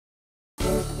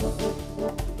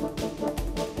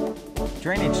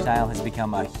Drainage tile has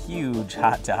become a huge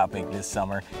hot topic this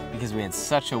summer because we had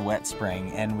such a wet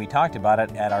spring, and we talked about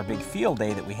it at our big field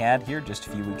day that we had here just a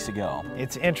few weeks ago.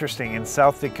 It's interesting, in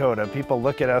South Dakota, people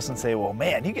look at us and say, well,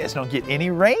 man, you guys don't get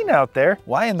any rain out there.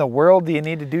 Why in the world do you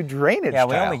need to do drainage tile?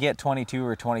 Yeah, we only get 22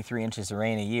 or 23 inches of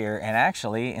rain a year, and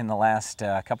actually in the last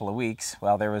couple of weeks,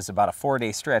 well, there was about a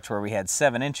 4-day stretch where we had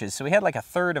 7 inches, so we had like a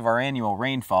third of our annual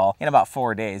rainfall in about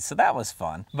 4 days, so that was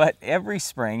fun. But every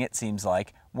spring, it seems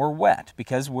like, we're wet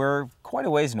because we're quite a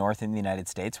ways north in the United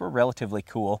States. We're relatively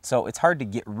cool, so it's hard to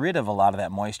get rid of a lot of that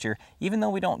moisture. Even though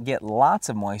we don't get lots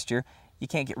of moisture, you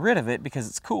can't get rid of it because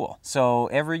it's cool. So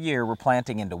every year we're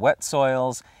planting into wet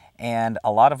soils, and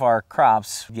a lot of our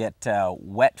crops get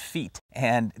wet feet,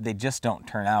 and they just don't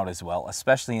turn out as well,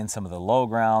 especially in some of the low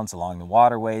grounds, along the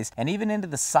waterways, and even into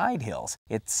the side hills.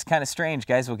 It's kind of strange,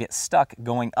 guys. We'll get stuck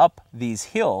going up these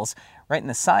hills. Right in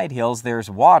the side hills, there's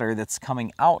water that's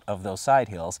coming out of those side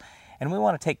hills, and we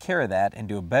want to take care of that and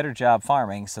do a better job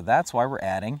farming, so that's why we're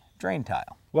adding drain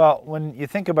tile. Well, when you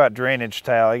think about drainage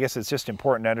tile, I guess it's just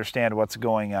important to understand what's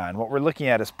going on. What we're looking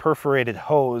at is perforated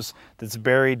hose that's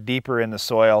buried deeper in the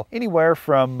soil, anywhere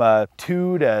from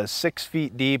 2 to 6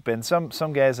 feet deep, and some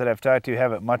guys that I've talked to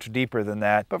have it much deeper than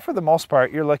that. But for the most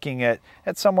part, you're looking at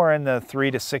somewhere in the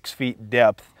 3 to 6 feet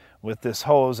depth with this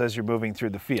hose as you're moving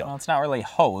through the field. Well, it's not really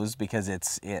hose because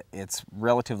it's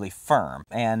relatively firm.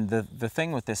 And the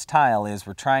thing with this tile is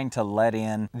we're trying to let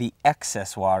in the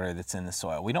excess water that's in the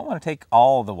soil. We don't want to take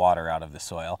all the water out of the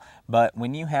soil, but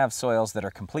when you have soils that are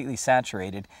completely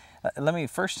saturated, let me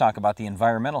first talk about the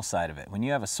environmental side of it. When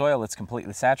you have a soil that's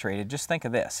completely saturated, just think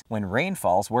of this. When rain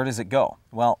falls, where does it go?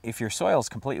 Well, if your soil is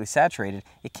completely saturated,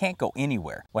 it can't go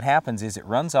anywhere. What happens is it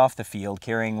runs off the field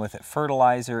carrying with it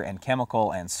fertilizer and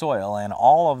chemical and soil, and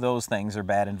all of those things are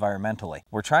bad environmentally.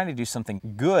 We're trying to do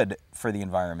something good for the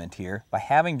environment here by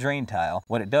having drain tile.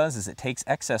 What it does is it takes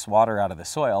excess water out of the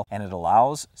soil and it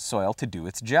allows soil to do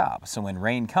its job. So when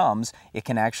rain comes, it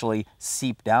can actually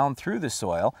seep down through the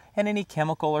soil, and any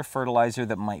chemical or fertilizer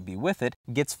that might be with it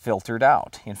gets filtered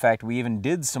out. In fact, we even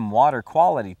did some water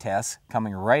quality tests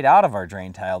coming right out of our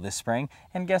drain tile this spring,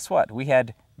 and guess what? We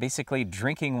had basically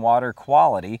drinking water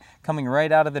quality coming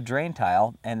right out of the drain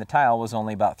tile, and the tile was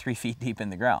only about 3 feet deep in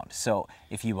the ground. So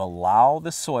if you allow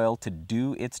the soil to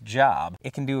do its job,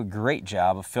 it can do a great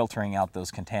job of filtering out those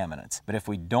contaminants. But if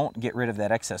we don't get rid of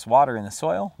that excess water in the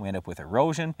soil, we end up with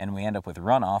erosion, and we end up with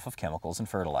runoff of chemicals and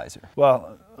fertilizer.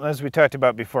 Well, as we talked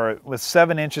about before, with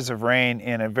 7 inches of rain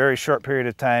in a very short period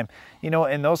of time, you know,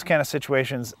 in those kind of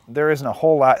situations, there isn't a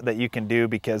whole lot that you can do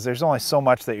because there's only so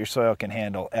much that your soil can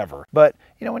handle ever. But,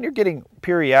 you know, when you're getting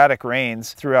periodic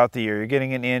rains throughout the year, you're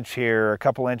getting an inch here, a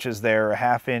couple inches there, a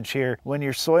half inch here, when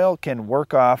your soil can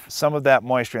work off some of that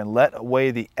moisture and let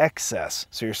away the excess,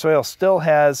 so your soil still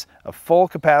has a full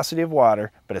capacity of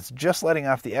water, but it's just letting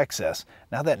off the excess.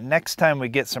 Now that next time we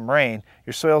get some rain,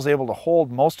 your soil's able to hold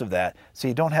most of that, so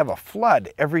you don't have a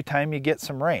flood every time you get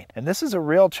some rain. And this is a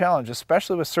real challenge,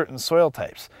 especially with certain soil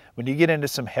types. When you get into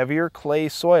some heavier clay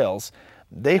soils,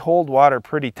 they hold water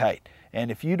pretty tight. And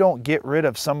if you don't get rid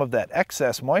of some of that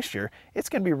excess moisture, it's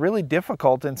going to be really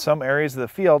difficult in some areas of the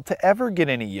field to ever get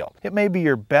any yield. It may be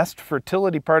your best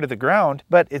fertility part of the ground,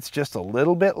 but it's just a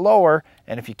little bit lower.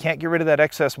 And if you can't get rid of that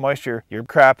excess moisture, your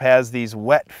crop has these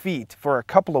wet feet for a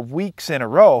couple of weeks in a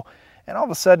row. And all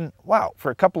of a sudden, wow,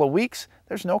 for a couple of weeks,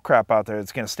 there's no crop out there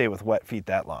that's going to stay with wet feet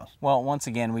that long. Well, once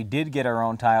again, we did get our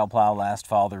own tile plow last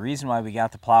fall. The reason why we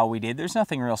got the plow we did, there's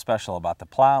nothing real special about the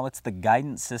plow. It's the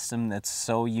guidance system that's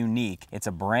so unique. It's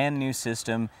a brand new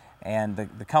system, and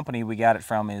the company we got it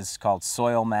from is called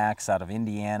Soil Max out of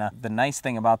Indiana. The nice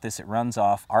thing about this, it runs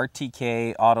off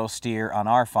RTK auto steer on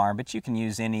our farm, but you can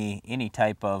use any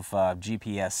type of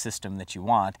GPS system that you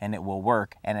want and it will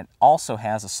work. And it also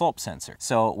has a slope sensor.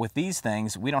 So with these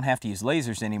things, we don't have to use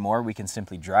lasers anymore. We can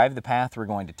simply drive the path we're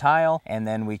going to tile, and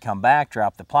then we come back,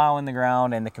 drop the plow in the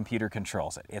ground, and the computer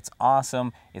controls it. It's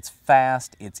awesome, it's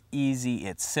fast, it's easy,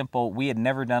 it's simple. We had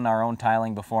never done our own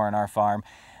tiling before on our farm,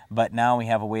 but now we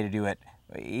have a way to do it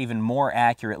even more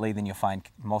accurately than you'll find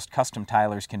most custom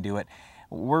tilers can do it.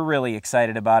 We're really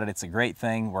excited about it. It's a great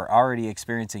thing. We're already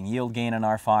experiencing yield gain on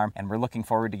our farm, and we're looking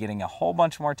forward to getting a whole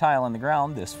bunch more tile in the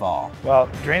ground this fall. Well,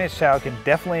 drainage tile can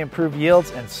definitely improve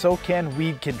yields, and so can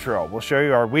weed control. We'll show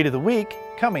you our weed of the week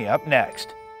coming up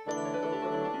next.